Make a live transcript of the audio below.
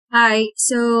Hi,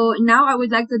 so now I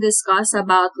would like to discuss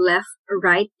about left,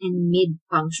 right, and mid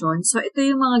function. So ito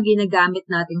yung mga ginagamit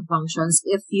nating functions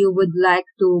if you would like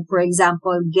to, for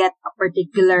example, get a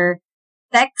particular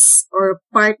text or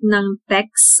part ng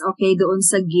text, okay, doon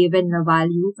sa given na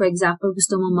value. For example,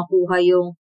 gusto mong makuha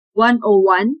yung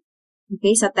 101,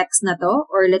 okay, sa text na to.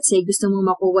 Or let's say gusto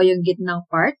mong makuha yung gitnang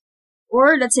part.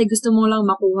 Or let's say gusto mong lang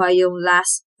makuha yung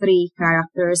last 3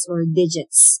 characters or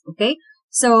digits, okay?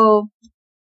 So,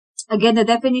 again, the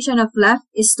definition of left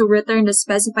is to return the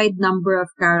specified number of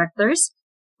characters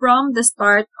from the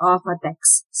start of a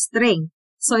text string.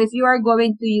 So if you are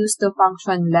going to use the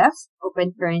function left,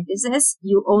 open parenthesis,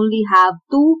 you only have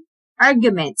 2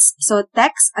 arguments. So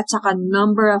text at saka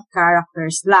number of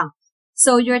characters lang.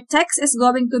 So your text is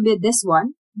going to be this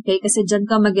one, okay, kasi dyan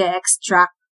ka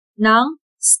mag-extract ng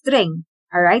string.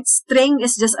 Alright, string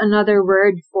is just another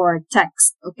word for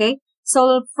text, okay?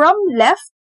 So from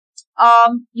left,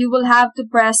 you will have to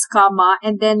press comma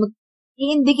and then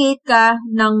i-indicate ka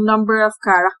ng number of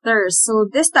characters. So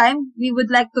this time, we would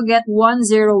like to get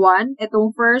 101,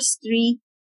 itong first 3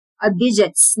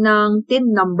 digits ng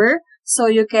tin number. So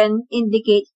you can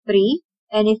indicate 3.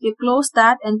 And if you close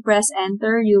that and press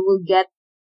enter, you will get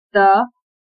the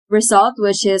result,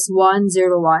 which is 101.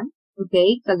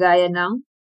 Okay, kagaya ng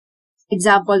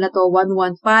example na to,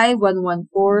 115,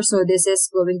 114. So this is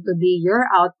going to be your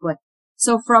output.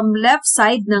 So from left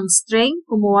side ng string,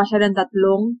 kumuha siya ng 3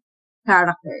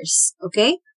 characters.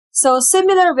 Okay? So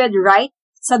similar with right,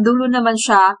 sa dulo naman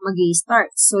siya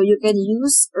mag-i-start. So you can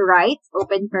use right,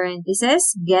 open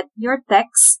parenthesis, get your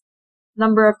text,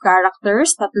 number of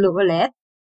characters, 3 ulit,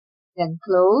 then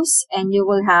close, and you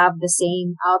will have the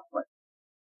same output.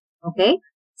 Okay?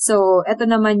 So ito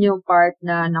naman yung part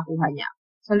na nakuha niya.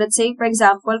 So let's say, for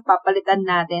example, papalitan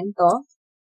natin to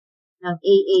ng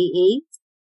AAA,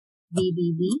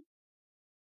 BBB,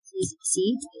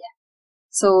 CCC, ayan.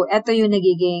 So, ito yung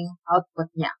nagiging output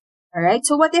niya. Alright?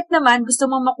 So, what if naman gusto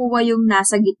mong makuha yung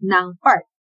nasa gitnang part?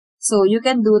 So, you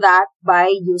can do that by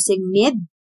using mid.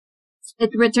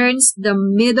 It returns the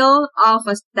middle of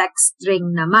a text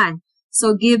string naman.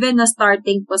 So, given a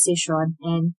starting position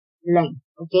and length.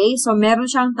 Okay? So, meron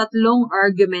siyang 3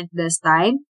 argument this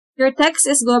time. Your text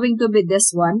is going to be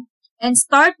this one. And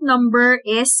start number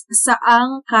is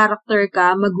saang character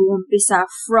ka mag-uumpisa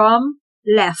from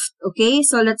left. Okay?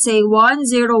 So, let's say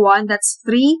 101, that's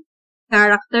 3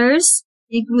 characters,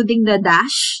 including the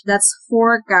dash, that's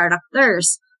 4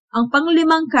 characters. Ang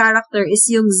panglimang character is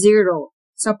yung 0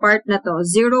 sa part na to,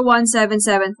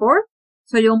 01774.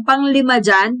 So, yung panglima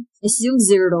dyan is yung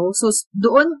 0. So,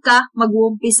 doon ka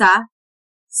mag-uumpisa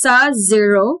sa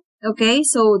 0. Okay?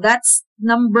 So, that's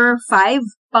number 5.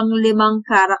 Panglimang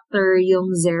character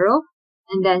yung 0.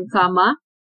 And then, comma.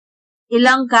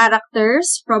 Ilang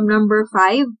characters from number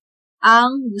 5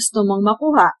 ang gusto mong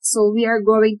makuha. So, we are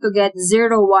going to get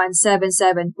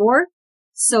 01774.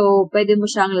 So, pwede mo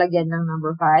siyang lagyan ng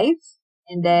number 5.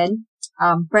 And then,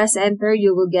 press enter,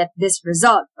 you will get this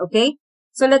result. Okay?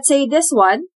 So, let's say this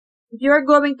one. If you are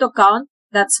going to count,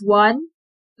 that's 1,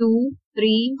 2,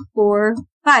 3, 4,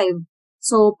 5.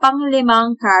 So,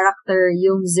 panglimang character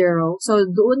yung 0. So,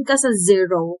 doon ka sa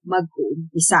 0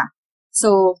 mag-uumpisa.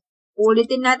 So,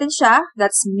 ulitin natin siya.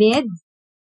 That's mid.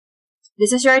 This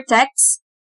is your text.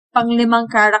 Panglimang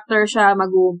character siya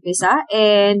mag-uumpisa.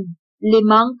 And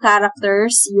 5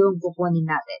 characters yung kukunin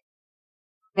natin.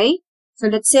 Okay? So,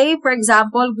 let's say, for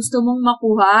example, gusto mong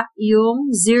makuha yung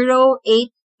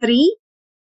 083.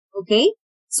 Okay?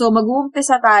 So,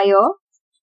 mag-uumpisa tayo.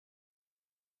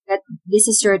 This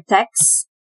is your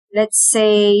text. Let's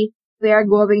say we are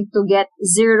going to get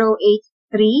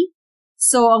 083.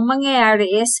 So, ang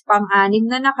mangyayari is pang-anim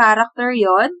na character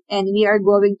yon, and we are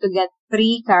going to get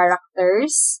 3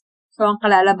 characters. So, ang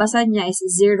kalalabasan niya is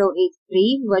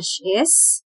 083, which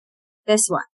is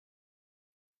this one.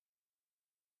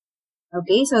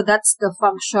 Okay, so that's the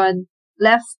function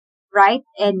left, right,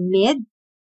 and mid.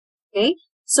 Okay?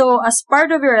 So, as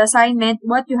part of your assignment,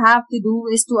 what you have to do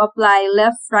is to apply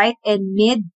left, right, and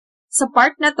mid. Sa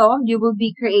part na to, you will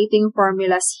be creating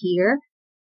formulas here.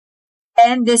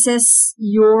 And this is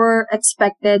your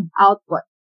expected output.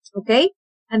 Okay?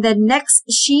 And then next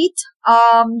sheet,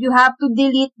 you have to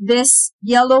delete this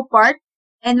yellow part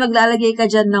and maglalagay ka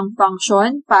dyan ng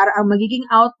function para ang magiging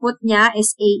output niya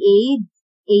is AA,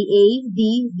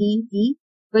 D, D, D,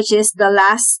 which is the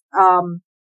last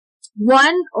 1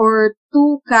 or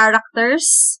 2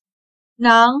 characters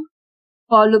ng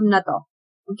column na to.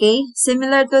 Okay?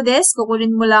 Similar to this,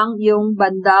 kukunin mo lang yung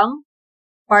bandang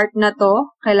part na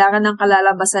to. Kailangan ng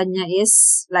kalalabasan niya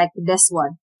is like this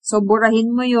one. So,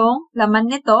 burahin mo yung laman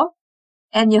nito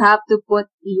And you have to put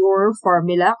your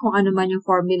formula, kung ano man yung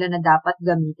formula na dapat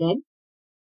gamitin.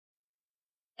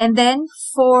 And then,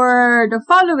 for the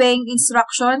following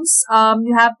instructions,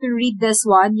 you have to read this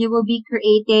one. You will be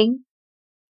creating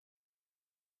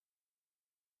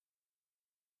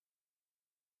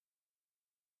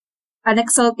an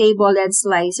Excel table and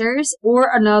slicers, or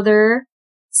another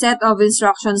set of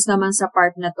instructions naman sa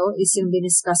part na to is yung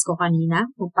diniscuss ko kanina,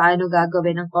 kung paano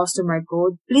gagawin ang customer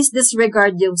code. Please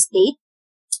disregard yung state.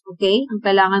 Okay? Ang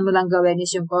kailangan mo lang gawin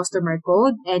is yung customer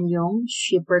code and yung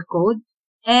shipper code.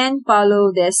 And follow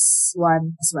this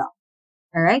one as well.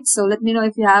 Alright? So let me know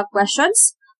if you have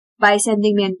questions by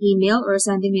sending me an email or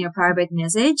sending me a private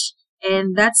message.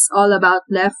 And that's all about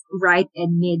left, right,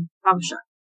 and mid function.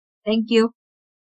 Thank you.